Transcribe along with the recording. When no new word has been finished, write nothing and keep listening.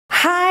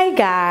Hi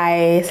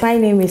guys, my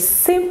name is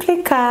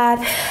Simply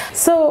Card.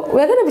 So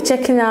we're going to be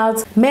checking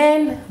out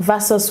men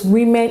versus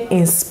women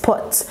in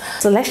sports.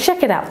 So let's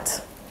check it out.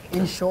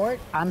 In short,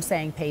 I'm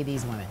saying pay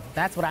these women.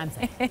 That's what I'm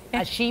saying.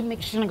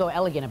 She's gonna go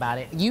elegant about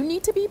it. You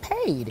need to be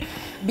paid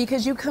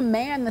because you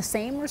command the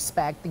same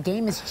respect. The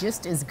game is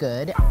just as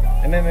good.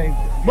 And then they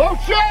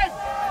motion.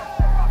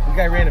 The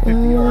guy ran a 50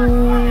 yards.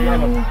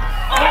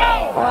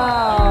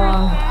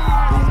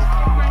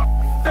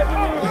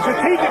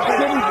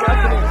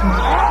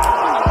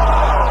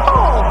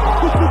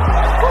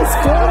 What's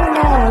going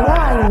on?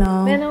 Why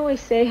now? Men always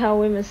say how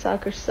women's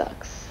soccer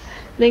sucks.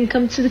 Then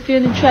come to the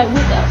field and try with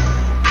us.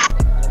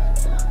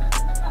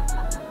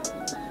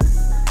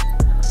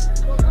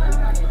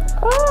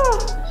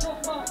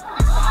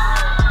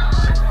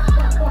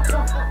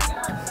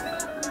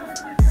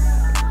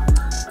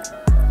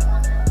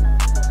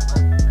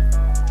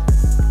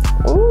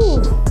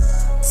 Ooh,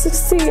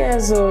 60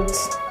 years old.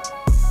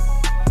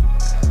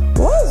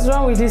 What's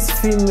wrong with this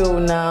female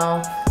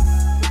now?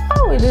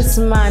 How will this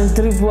man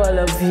dribble all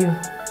of you?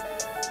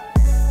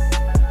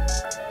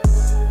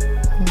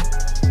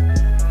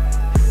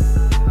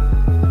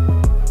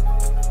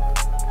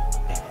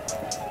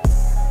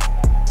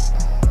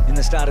 In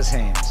the starter's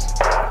hands.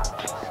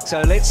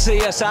 So let's see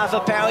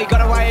Asafa Power. He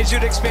got away as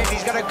you'd expect.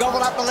 He's going to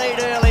gobble up the lead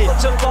early.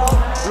 It's a ball.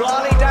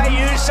 Riley Day,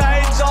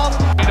 Usain's off.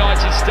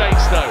 United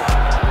States though.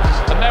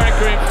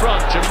 America in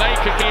front,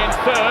 Jamaica in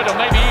third or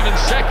maybe even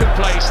second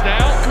place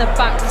now. And the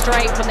back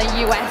straight from the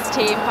US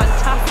team.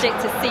 Fantastic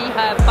to see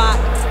her back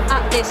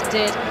at this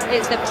did.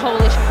 It's the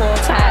Polish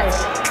quartet.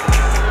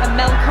 And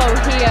Melko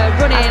here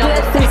running on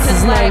the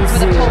second leg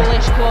for the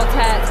Polish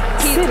quartet.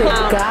 He's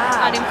down.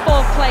 And in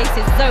fourth place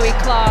is Zoe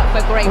Clark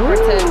for Great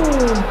Britain.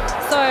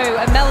 So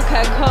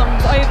Amelka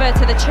comes over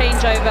to the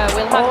changeover.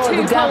 We'll have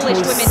two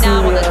Polish women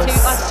now on the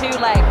last two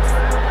legs.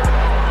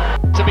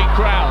 To be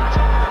crowned,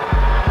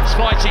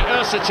 Svite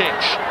Ursutic,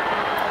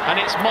 and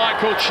it's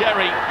Michael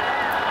Cherry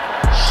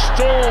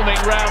storming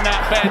round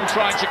that bend,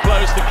 trying to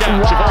close the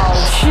gap.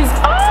 She's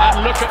up.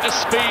 And look at the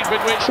speed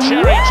with which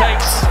Cherry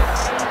takes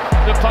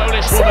the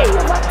Polish woman.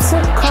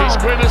 She's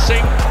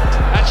grimacing,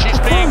 and she's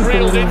being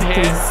reeled in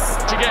here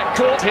to get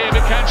caught here,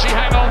 but can she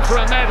hang on for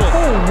a medal?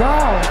 Oh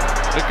wow.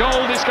 The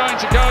gold is going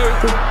to go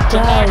to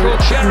Michael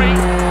Cherry,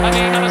 and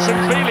the Alison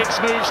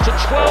Felix moves to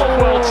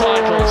 12 world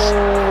titles.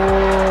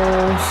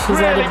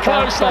 Really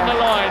close on the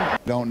line.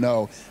 Don't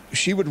know.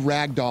 She would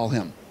ragdoll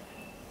him.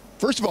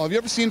 First of all, have you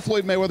ever seen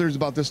Floyd Mayweather? He's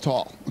about this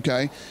tall,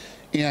 okay?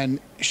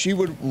 And she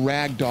would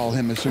ragdoll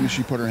him as soon as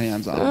she put her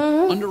hands on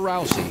him. Under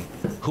Rousey,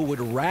 who would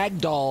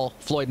ragdoll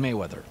Floyd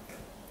Mayweather,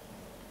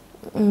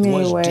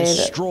 was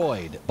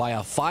destroyed by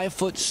a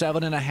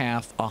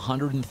 5'7.5",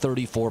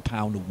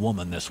 134-pound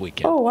woman this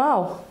weekend. Oh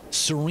wow.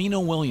 Serena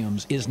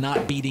Williams is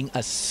not beating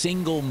a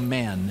single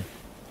man.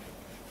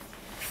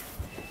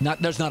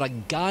 There's not a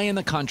guy in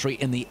the country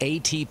in the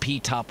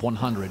ATP Top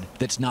 100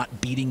 that's not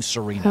beating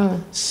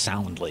Serena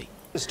soundly.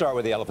 Let's start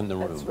with the elephant in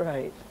the room. That's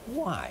right.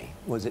 Why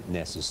was it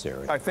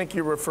necessary? I think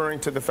you're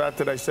referring to the fact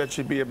that I said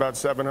she'd be about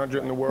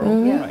 700 in the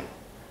world. Yeah. Right.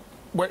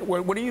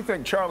 What do you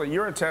think, Charlie?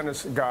 You're a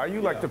tennis guy.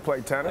 You like to play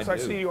tennis. I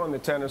see you on the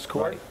tennis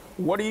court. Right.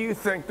 What do you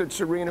think that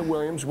Serena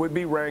Williams would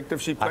be ranked if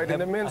she played in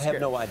the men's game? I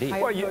have no idea.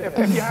 Well,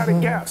 if you had a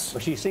guess.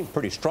 Well, she seemed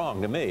pretty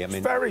strong to me. I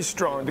mean, very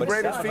strong. The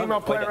greatest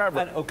female player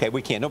ever. Okay,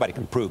 nobody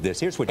can prove this.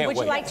 Here's what. Would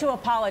you like to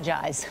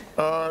apologize?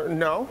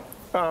 No.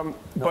 But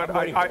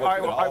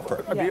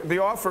the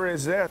offer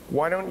is this.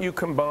 Why don't you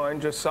combine,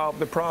 just solve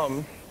the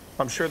problem?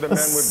 I'm sure the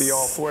men would be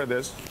all for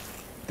this.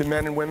 The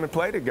men and women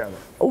play together.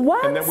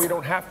 What? And then we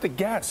don't have to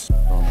guess.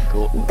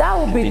 That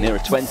would be near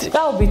 20.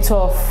 That would be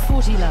tough.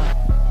 40 love.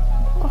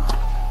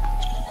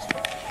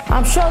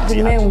 I'm sure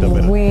the men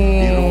will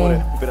win.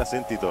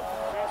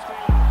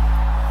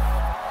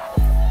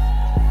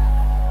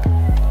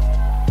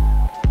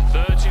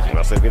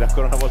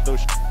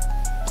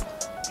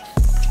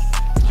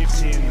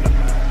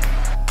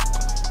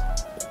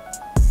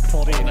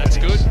 That's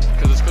good,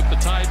 because it's got the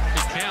tape,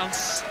 it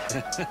counts.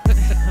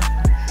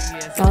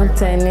 On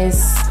tennis.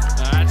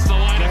 That's the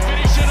way to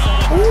finish it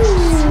off.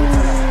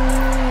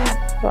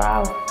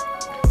 Wow.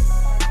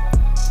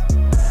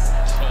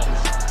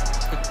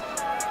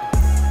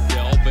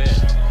 Yeah, I'll bet.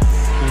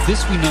 Well,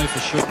 this we know for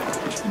sure.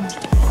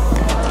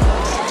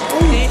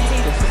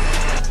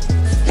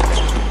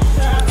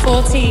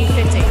 40,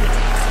 50.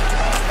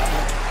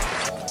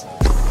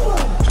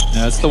 No,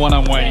 that's the one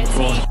I'm waiting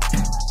for.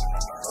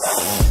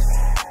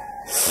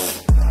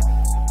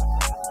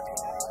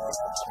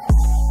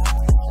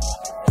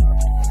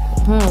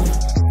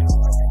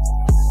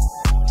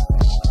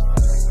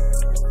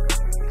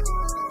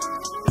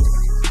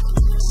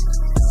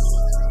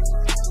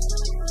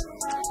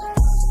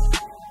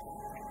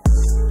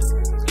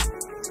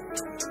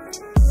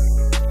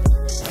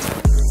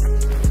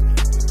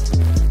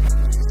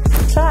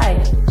 Try.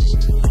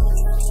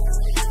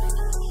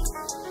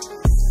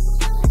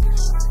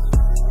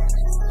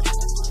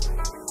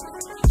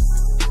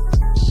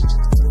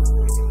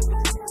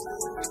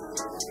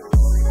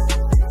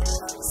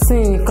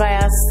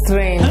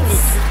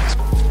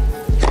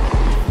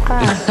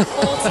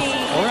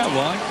 All right,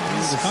 why?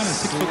 He's a kind of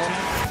 6 foot.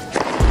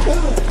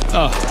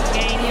 Oh.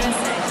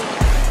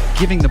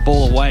 Giving the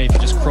ball away if you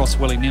just cross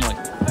willy-nilly.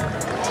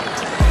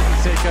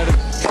 Say go to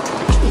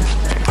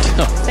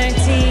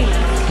 13.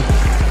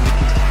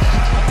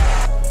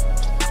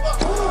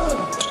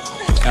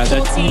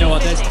 That's, you know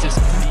what, that's just...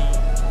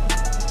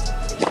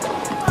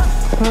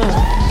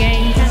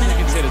 Game 10. You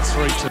can set it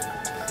 3-2.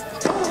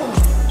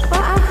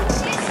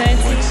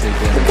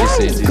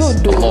 Let's good,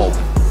 though.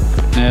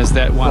 There's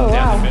that one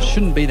down there. It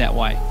shouldn't be that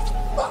way.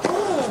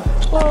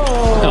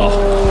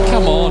 Oh,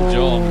 come on,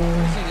 John.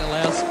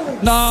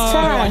 No,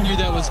 I knew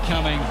that was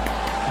coming.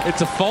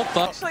 It's a fault,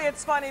 though. Actually,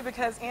 it's funny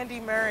because Andy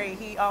Murray,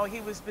 he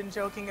was been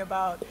joking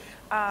about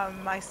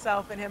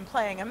myself and him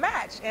playing a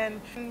match.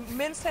 And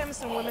men's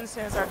tennis and women's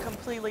tennis are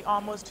completely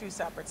almost two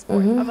separate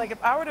sports. I'm like,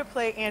 if I were to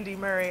play Andy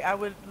Murray, I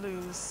would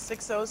lose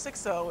 6-0,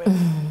 6-0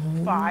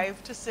 in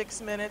 5 to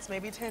 6 minutes,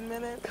 maybe 10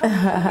 minutes.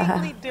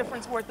 Completely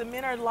different sport. The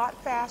men are a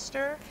lot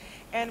faster,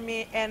 and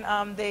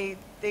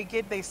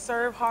they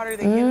serve harder,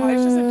 they hit harder.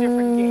 It's just a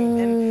different game.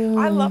 And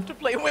I love to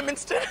play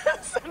women's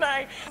tennis, and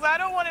I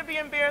don't want to be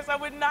embarrassed. I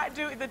would not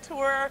do the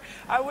tour.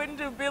 I wouldn't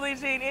do Billie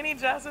Jean any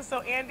justice.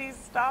 So Andy,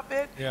 stop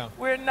it. Yeah.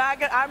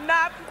 I'm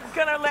not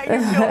gonna let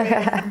you kill me.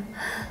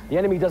 The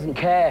enemy doesn't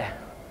care.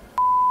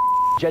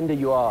 Gender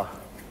you are.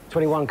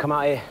 21, come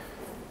out here.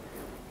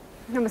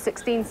 Number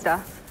 16,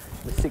 Steph.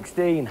 The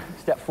 16,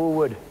 step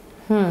forward.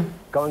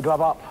 Go and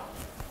glove up.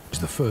 Is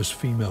the first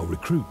female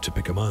recruit to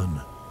pick a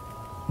man.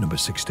 Number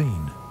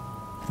 16,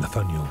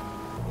 Nathaniel.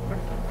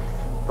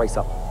 Brace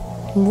up.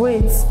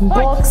 Wait,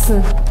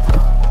 boxing.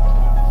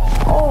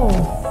 Oh.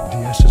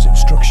 DS's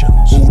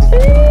instructions.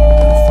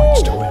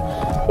 Fights to win.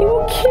 He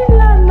will kill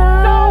her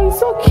now.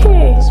 It's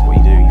okay. That's what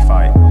you do, you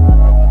fight.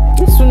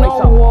 This will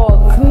not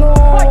work. No,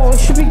 it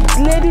should be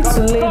lady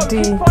to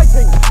lady. Keep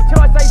fighting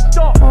until I say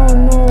stop. Oh,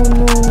 no.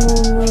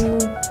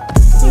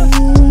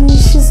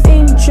 She's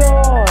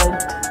injured.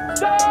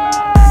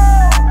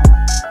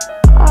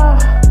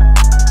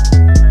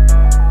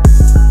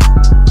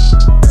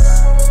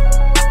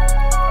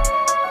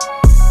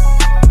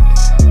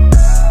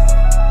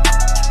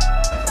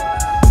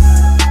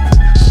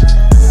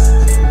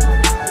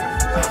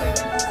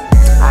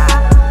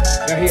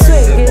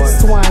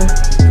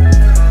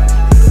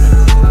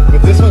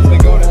 But this one's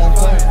been going a long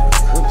time.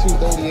 We're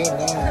 2:30 in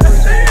now.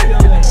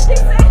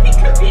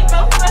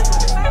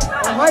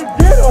 I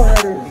did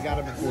already. He got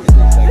him in 43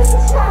 seconds.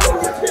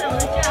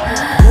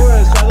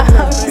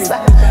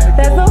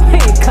 There's no way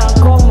you can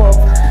come up.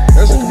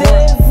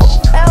 They've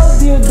held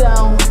you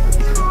down.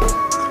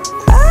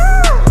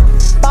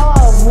 Power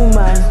of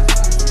woman.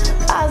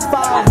 That's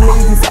power of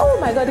ladies. Oh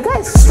my God, the guy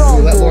is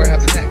strong. Let Laura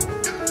have the neck.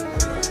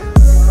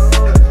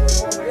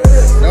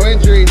 No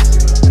injuries.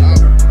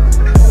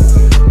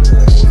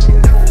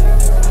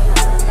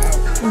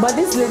 But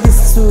these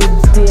ladies too,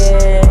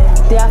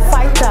 they are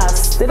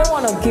fighters. They don't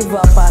want to give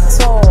up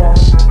at all.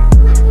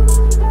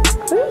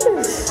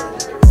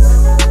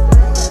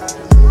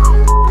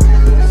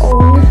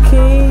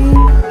 Okay.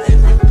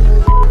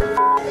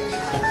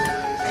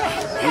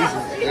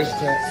 There's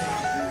that.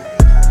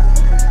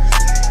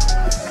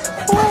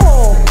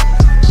 Oh.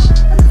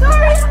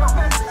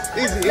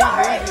 Easy.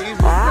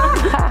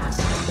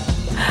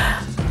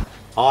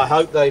 I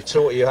hope they've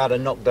taught you how to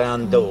knock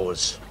down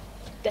doors.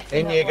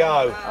 In you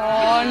go.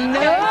 Oh, no.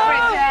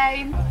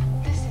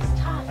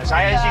 As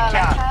high as you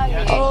can.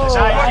 Oh, As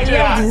high as you I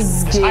love can. this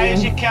As high as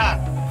game. you can.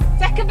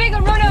 Take a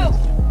bigger run up.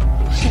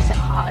 She's a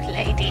hard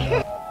lady.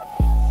 It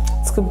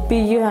could be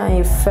you and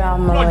your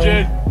family. Come on,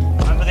 June.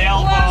 Remember the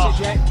elbow.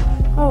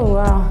 Oh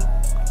wow.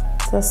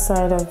 The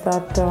side of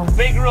that door.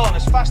 Big run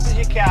as fast as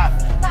you can.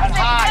 And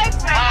high.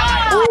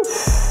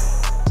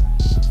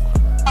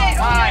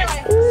 High.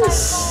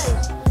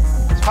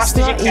 As fast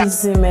as you can.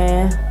 It's not easy,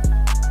 man.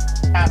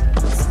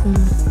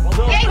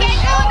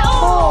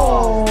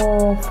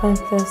 Oh,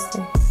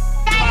 fantastic.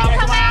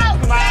 Come out.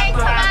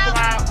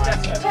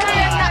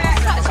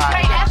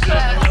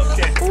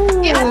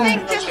 I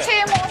think just 2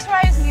 more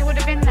throws and you would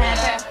have been there,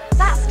 but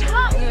that's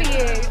tough for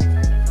you.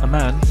 A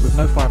man with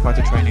no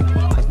firefighter training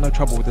has no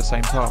trouble with the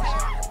same task.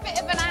 Bit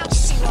of an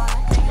ouchie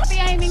one. Be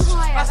aiming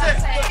higher,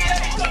 that's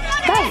it.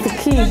 That's the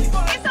key.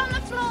 It's on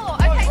the floor.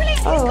 Okay,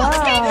 brilliant. Oh,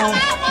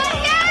 wow.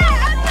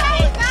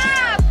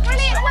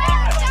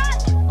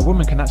 A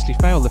woman can actually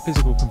fail the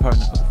physical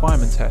component of the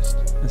fireman test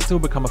and still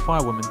become a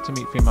firewoman to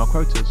meet female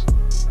quotas.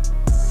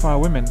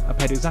 Firewomen are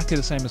paid exactly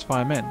the same as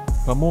firemen,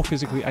 but are more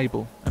physically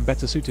able and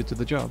better suited to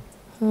the job.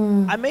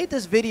 I made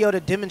this video to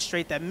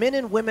demonstrate that men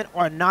and women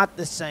are not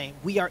the same.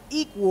 We are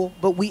equal,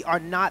 but we are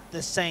not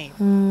the same.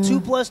 2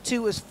 +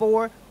 2 is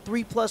 4.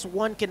 3 +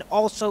 1 can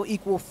also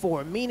equal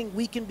 4, meaning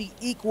we can be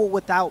equal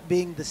without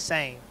being the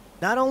same.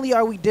 Not only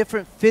are we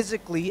different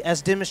physically,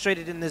 as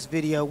demonstrated in this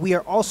video, we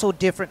are also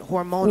different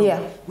hormonally.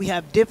 Yeah. We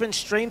have different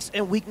strengths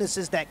and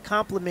weaknesses that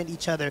complement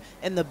each other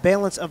in the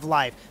balance of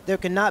life. There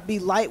cannot be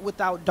light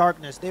without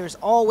darkness. There is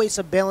always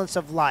a balance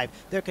of life.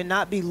 There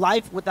cannot be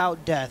life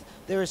without death.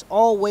 There is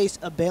always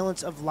a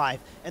balance of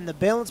life. And the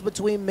balance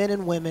between men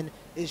and women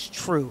is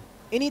true.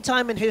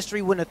 Anytime in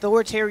history when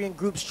authoritarian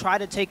groups try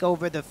to take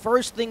over, the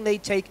first thing they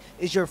take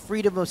is your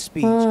freedom of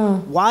speech.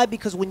 Why?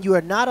 Because when you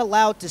are not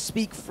allowed to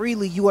speak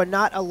freely, you are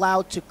not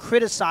allowed to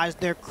criticize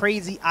their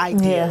crazy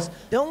ideas.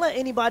 Don't let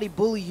anybody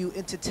bully you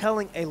into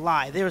telling a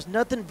lie. There's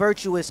nothing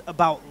virtuous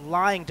about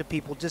lying to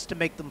people just to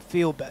make them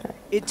feel better.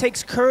 It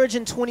takes courage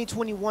in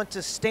 2021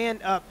 to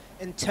stand up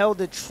and tell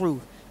the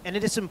truth. And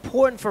it is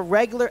important for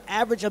regular,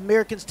 average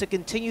Americans to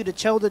continue to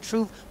tell the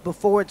truth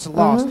before it's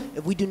lost.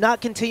 If we do not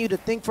continue to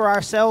think for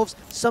ourselves,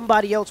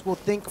 somebody else will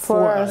think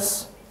for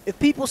us. If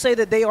people say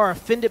that they are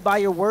offended by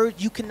your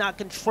words, you cannot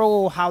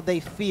control how they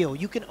feel.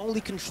 You can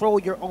only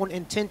control your own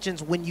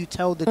intentions when you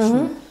tell the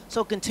truth.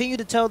 So continue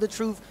to tell the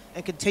truth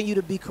and continue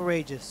to be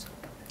courageous.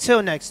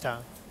 Till next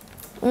time.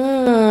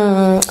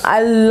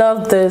 I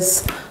love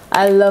this.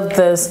 I love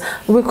this.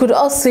 We could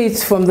all see it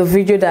from the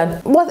video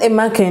that what a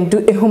man can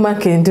do, a woman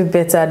can do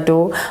better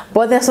though.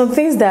 But there's some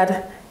things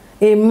that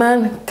a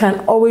man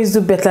can always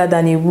do better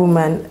than a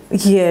woman.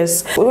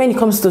 Yes. When it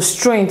comes to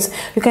strength,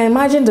 you can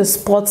imagine the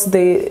sports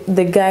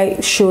the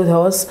guy showed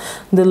us,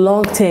 the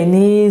long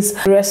tennis,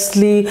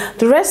 wrestling,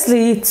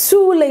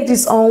 two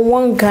ladies on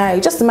one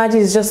guy. Just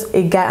imagine it's just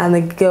a guy and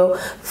a girl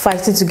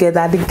fighting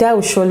together. The guy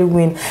will surely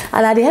win.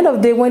 And at the end of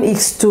the day, when he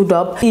stood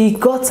up, he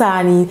got her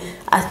and he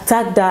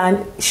attacked her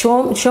and she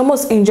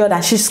almost injured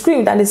her. She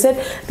screamed and they said,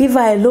 leave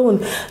her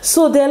alone.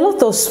 So there are a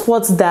lot of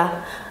sports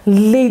that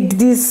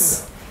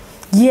ladies,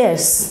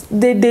 yes,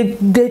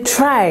 they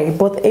try,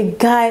 but a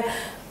guy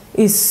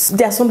is,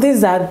 there are some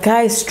things that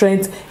guy's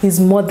strength is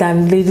more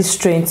than lady's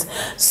strength.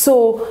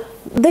 So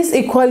this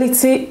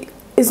equality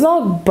is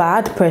not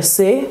bad per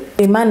se.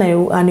 A man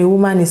and a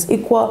woman is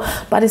equal,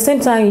 but at the same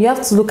time you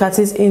have to look at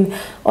it in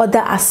other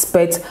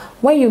aspects.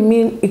 When you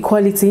mean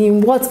equality,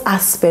 in what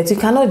aspect? You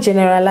cannot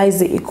generalize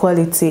the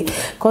equality,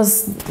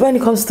 because when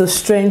it comes to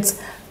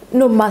strength,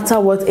 no matter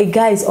what, a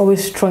guy is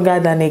always stronger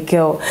than a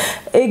girl.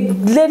 A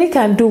lady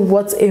can do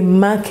what a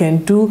man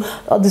can do,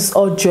 all these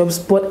odd jobs,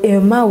 but a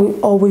man will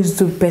always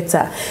do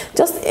better.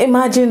 Just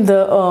imagine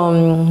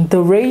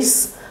the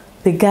race,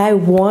 the guy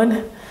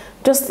won.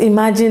 Just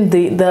imagine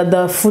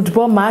the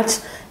football match.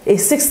 A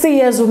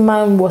 60-year-old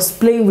man was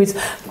playing with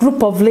a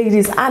group of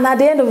ladies, and at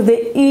the end of the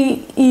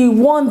day, he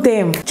won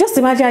them. Just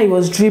imagine how he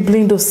was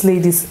dribbling those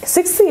ladies.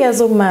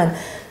 60-year-old man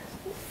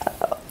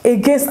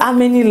against how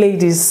many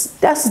ladies?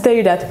 That's to tell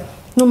you that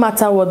no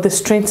matter what, the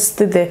strength is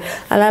still there.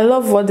 And I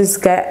love what this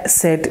guy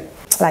said.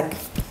 Like,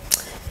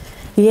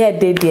 yeah,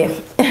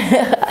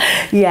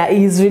 yeah,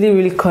 he's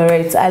really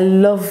correct. I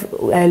love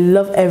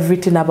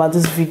everything about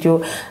this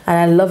video, and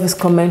I love his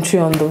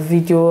commentary on the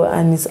video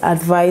and his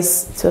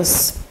advice.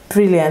 Just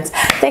brilliant.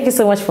 Thank you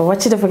so much for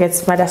watching. Don't forget to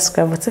smash that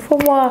subscribe button for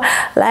more.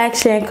 Like,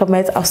 share, and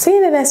comment. I'll see you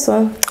in the next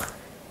one.